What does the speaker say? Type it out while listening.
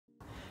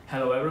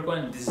Hello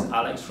everyone, this is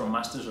Alex from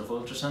Masters of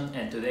Ultrasound,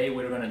 and today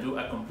we're going to do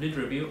a complete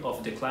review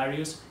of the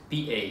Clarius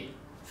PA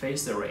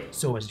phased array.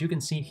 So as you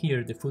can see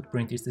here, the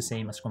footprint is the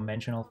same as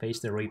conventional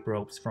phased array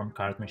probes from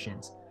card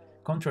machines.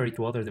 Contrary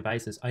to other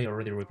devices I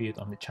already reviewed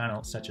on the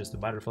channel, such as the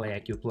Butterfly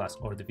IQ Plus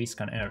or the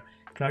vscan Air,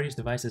 Clarius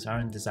devices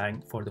aren't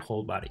designed for the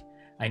whole body.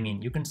 I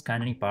mean, you can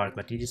scan any part,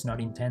 but it is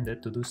not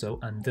intended to do so,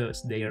 and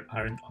thus they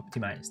aren't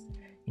optimized.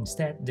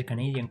 Instead, the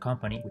Canadian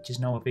company, which is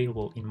now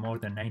available in more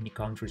than 90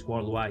 countries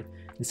worldwide,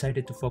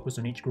 decided to focus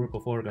on each group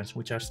of organs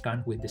which are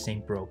scanned with the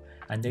same probe,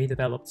 and they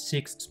developed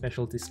 6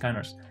 specialty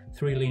scanners,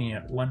 3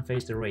 linear, 1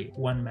 phased array,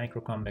 1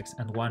 microconvex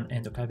and 1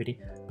 endocavity,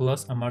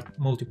 plus a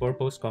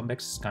multipurpose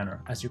convex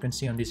scanner, as you can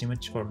see on this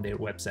image from their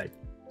website.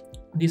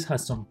 This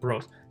has some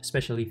pros,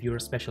 especially if you're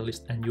a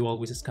specialist and you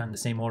always scan the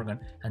same organ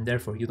and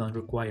therefore you don't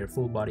require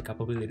full body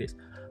capabilities,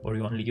 or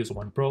you only use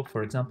one probe,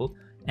 for example,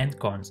 and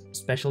cons,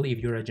 especially if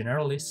you're a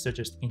generalist such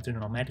as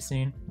internal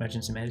medicine,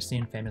 emergency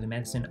medicine, family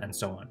medicine, and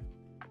so on.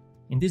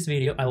 In this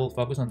video, I will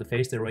focus on the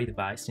phased array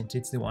device since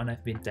it's the one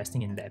I've been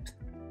testing in depth.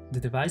 The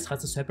device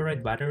has a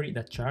separate battery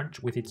that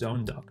charges with its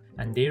own dock,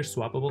 and they're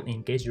swappable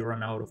in case you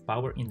run out of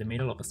power in the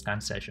middle of a scan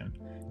session.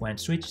 When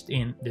switched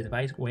in, the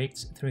device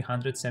weighs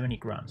 370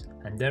 grams,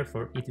 and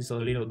therefore it is a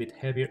little bit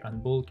heavier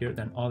and bulkier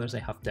than others I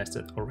have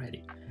tested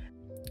already.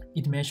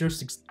 It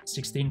measures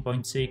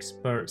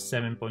 16.6 per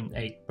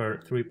 7.8 per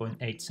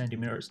 3.8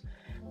 centimeters,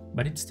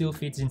 but it still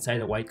fits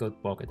inside a white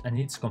coat pocket and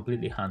it's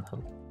completely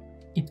handheld.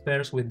 It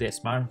pairs with the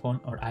smartphone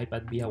or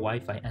iPad via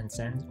Wi-Fi and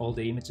sends all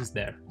the images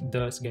there,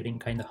 thus getting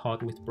kinda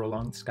hot with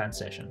prolonged scan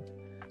session.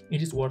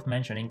 It is worth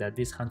mentioning that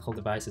these handheld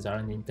devices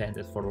aren't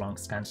intended for long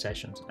scan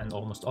sessions, and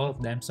almost all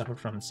of them suffer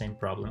from the same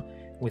problem,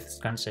 with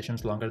scan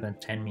sessions longer than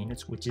 10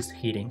 minutes, which is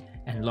heating,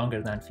 and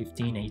longer than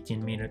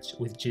 15-18 minutes,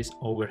 which is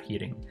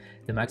overheating.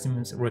 The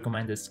maximum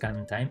recommended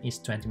scan time is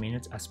 20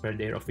 minutes as per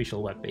their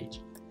official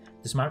webpage.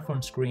 The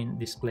smartphone screen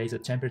displays a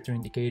temperature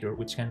indicator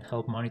which can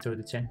help monitor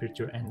the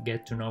temperature and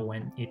get to know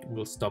when it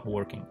will stop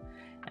working.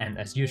 And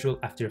as usual,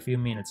 after a few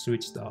minutes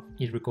switched off,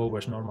 it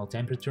recovers normal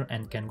temperature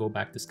and can go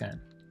back to scan.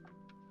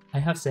 I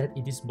have said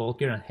it is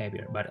bulkier and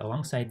heavier, but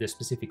alongside the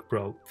specific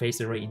probe,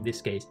 phased array in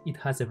this case, it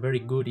has a very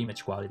good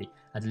image quality,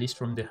 at least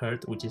from the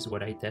heart, which is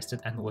what I tested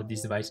and what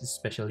this device is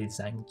specially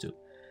designed to.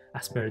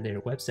 As per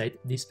their website,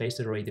 this phased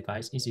array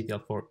device is ideal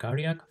for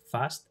cardiac,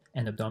 fast,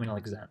 and abdominal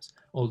exams,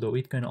 although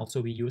it can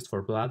also be used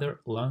for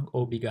bladder, lung,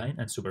 OB/GYN,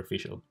 and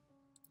superficial.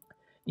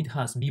 It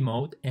has B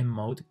mode, M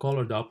mode,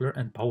 color Doppler,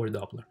 and power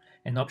Doppler,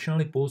 and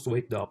optionally pulse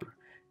wave Doppler.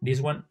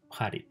 This one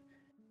had it.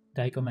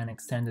 DICOM and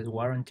extended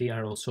warranty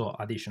are also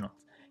additional.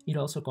 It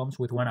also comes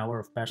with 1 hour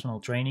of personal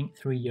training,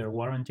 3-year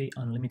warranty,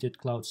 unlimited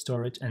cloud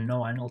storage, and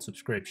no annual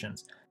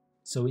subscriptions.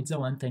 So it's a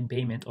one-time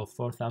payment of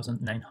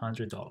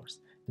 $4,900.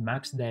 The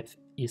max depth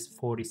is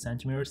 40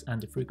 centimeters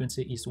and the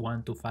frequency is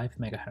 1 to 5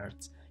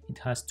 MHz. It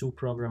has 2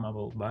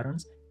 programmable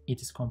buttons. It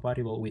is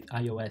compatible with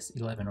iOS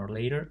 11 or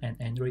later and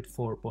Android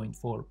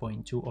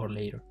 4.4.2 or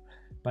later.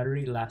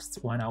 Battery lasts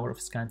 1 hour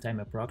of scan time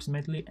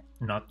approximately,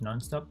 not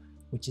non-stop,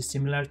 which is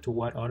similar to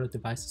what other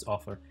devices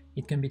offer.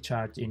 It can be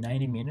charged in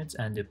 90 minutes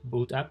and the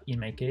boot up in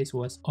my case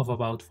was of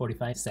about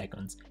 45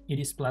 seconds. It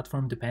is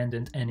platform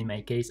dependent and in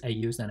my case I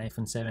used an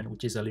iPhone 7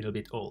 which is a little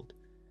bit old.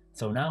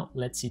 So now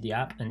let's see the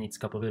app and its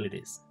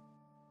capabilities.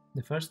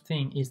 The first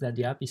thing is that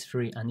the app is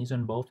free and is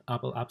on both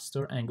Apple App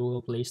Store and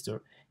Google Play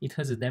Store. It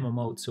has a demo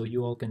mode so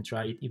you all can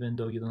try it even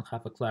though you don't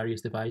have a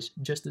Clarius device,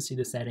 just to see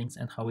the settings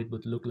and how it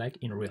would look like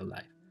in real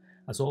life.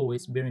 As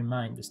always, bear in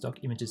mind the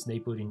stock images they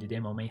put in the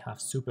demo may have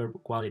superb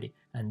quality,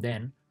 and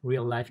then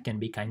real life can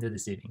be kinda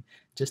deceiving.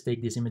 Just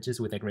take these images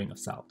with a grain of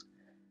salt.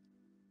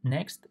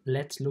 Next,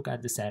 let's look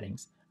at the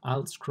settings.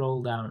 I'll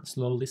scroll down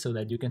slowly so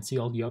that you can see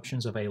all the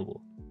options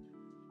available.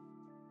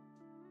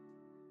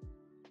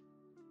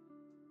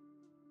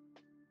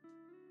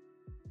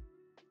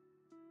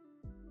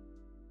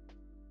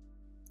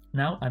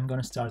 Now I'm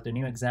gonna start a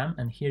new exam,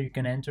 and here you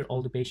can enter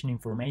all the patient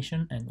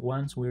information, and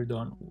once we're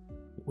done,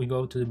 we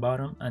go to the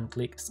bottom and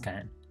click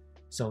scan.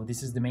 So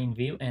this is the main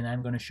view and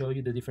I'm gonna show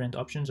you the different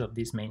options of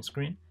this main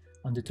screen.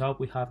 On the top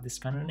we have the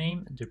scanner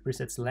name, the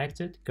preset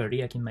selected,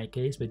 cardiac in my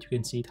case, but you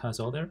can see it has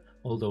other,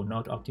 although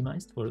not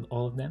optimized for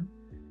all of them.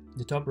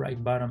 The top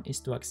right bottom is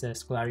to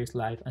access Clarius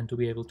Live and to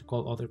be able to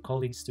call other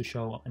colleagues to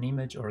show an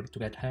image or to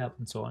get help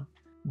and so on.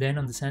 Then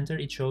on the center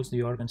it shows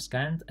the organ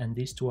scanned, and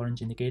these 2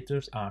 orange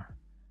indicators are: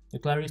 the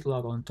Clarius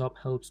logo on top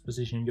helps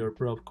position your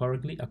probe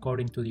correctly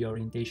according to the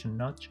orientation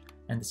notch,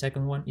 and the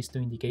second one is to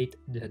indicate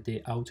that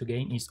the auto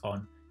gain is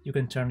on. You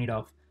can turn it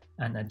off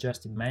and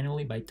adjust it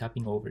manually by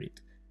tapping over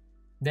it.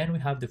 Then we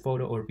have the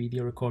photo or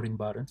video recording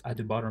buttons at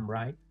the bottom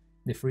right,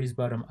 the freeze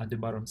button at the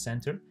bottom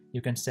center.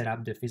 You can set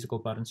up the physical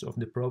buttons of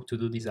the probe to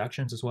do these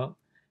actions as well,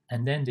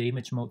 and then the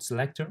image mode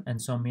selector and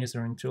some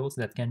measuring tools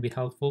that can be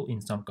helpful in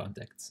some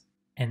contexts.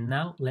 And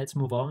now let's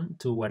move on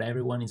to what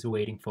everyone is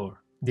waiting for,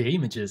 the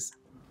images.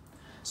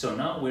 So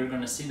now we're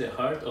gonna see the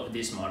heart of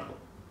this model.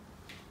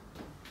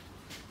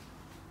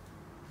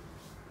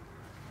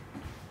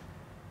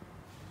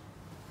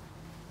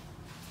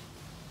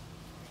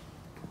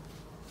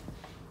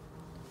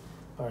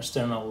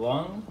 Parasternal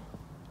long,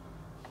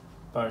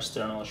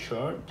 parasternal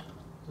short,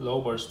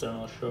 low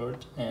parasternal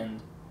short, and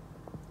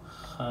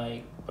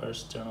high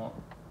parasternal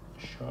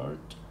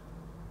short.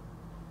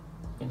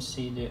 You can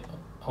see the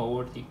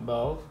aortic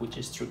valve, which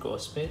is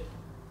tricuspid,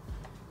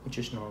 which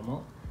is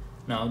normal.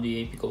 Now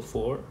the apical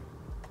 4.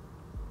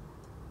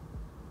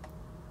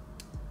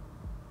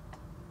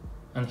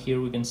 And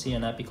here we can see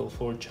an apical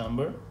 4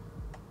 chamber.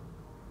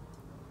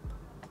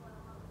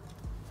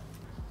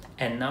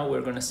 And now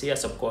we're going to see a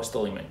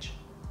subcostal image.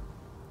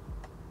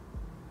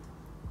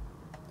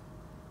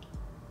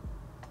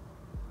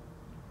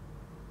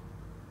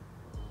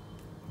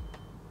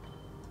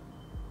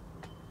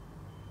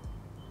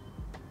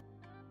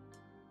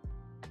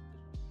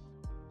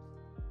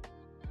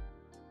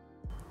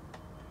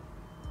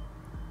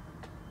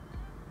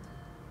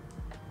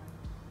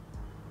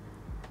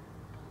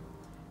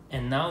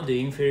 And now the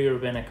inferior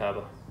vena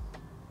cava.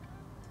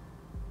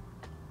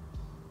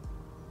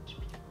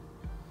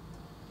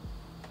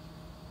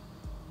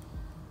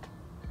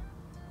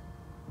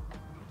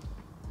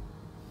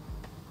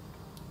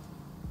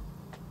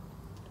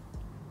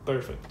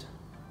 Perfect.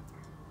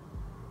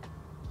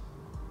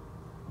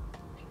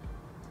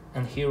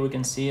 And here we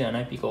can see an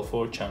apical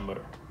 4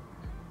 chamber.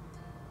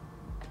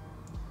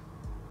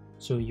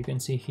 So you can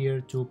see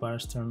here 2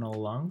 parasternal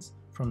lungs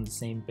from the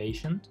same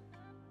patient.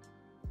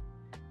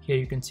 Here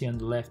you can see on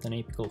the left an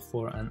apical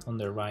 4 and on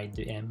the right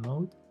the M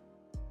mode.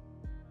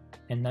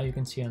 And now you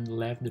can see on the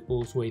left the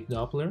pulse wave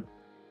Doppler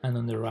and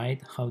on the right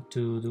how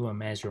to do a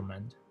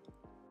measurement.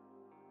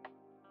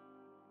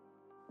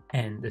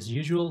 And as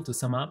usual, to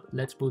sum up,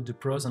 let's put the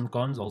pros and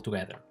cons all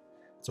together.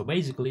 So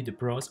basically the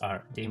pros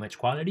are the image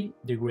quality,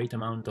 the great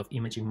amount of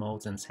imaging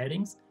modes and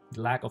settings,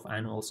 the lack of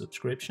annual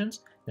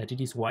subscriptions, that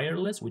it is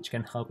wireless which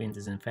can help in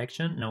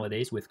disinfection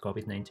nowadays with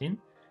COVID-19,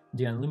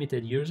 the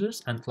unlimited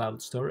users and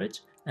cloud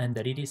storage, and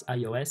that it is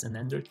iOS and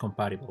Android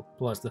compatible,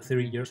 plus the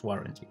 3 years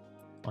warranty.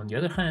 On the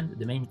other hand,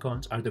 the main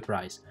cons are the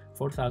price,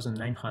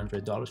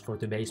 $4,900 for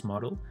the base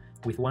model,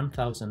 with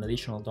 $1,000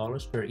 additional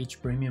per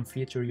each premium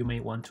feature you may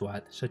want to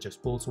add, such as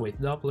pulse wave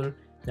Doppler,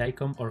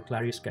 DICOM or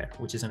Clarius Care,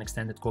 which is an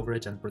extended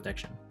coverage and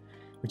protection,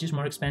 which is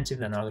more expensive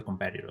than other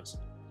competitors.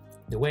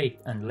 The weight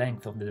and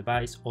length of the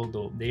device,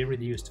 although they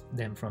reduced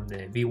them from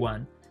the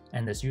V1,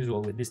 and as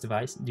usual with this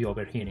device, the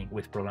overheating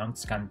with prolonged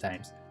scan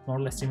times, more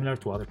or less similar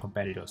to other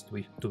competitors,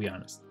 to be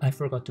honest. I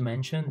forgot to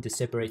mention the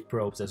separate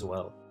probes as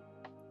well.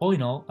 All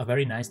in all, a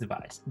very nice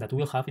device that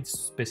will have its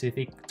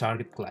specific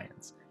target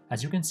clients.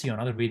 As you can see on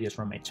other videos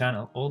from my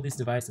channel, all these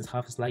devices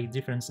have slight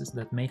differences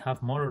that may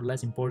have more or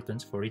less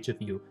importance for each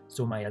of you,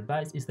 so my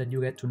advice is that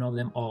you get to know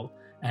them all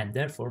and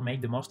therefore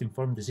make the most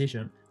informed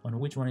decision on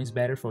which one is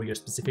better for your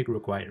specific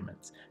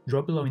requirements.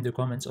 Drop below in the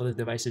comments other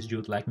devices you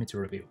would like me to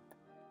review.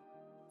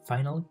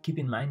 Finally, keep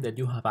in mind that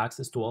you have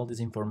access to all this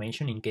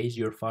information in case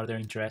you're further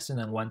interested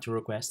and want to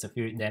request a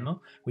free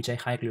demo, which I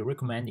highly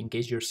recommend in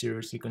case you're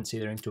seriously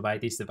considering to buy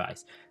this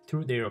device,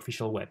 through their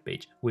official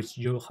webpage, which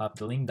you'll have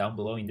the link down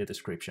below in the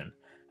description.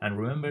 And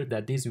remember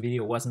that this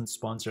video wasn't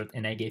sponsored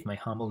and I gave my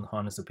humble and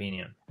honest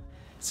opinion.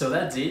 So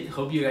that's it,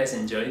 hope you guys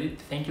enjoyed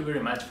it. Thank you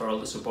very much for all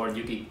the support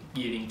you keep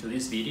giving to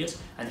these videos,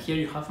 and here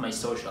you have my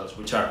socials,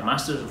 which are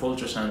Masters of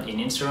Ultrasound in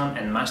Instagram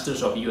and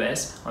Masters of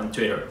US on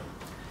Twitter.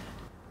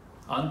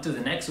 On to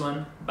the next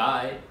one,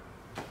 bye!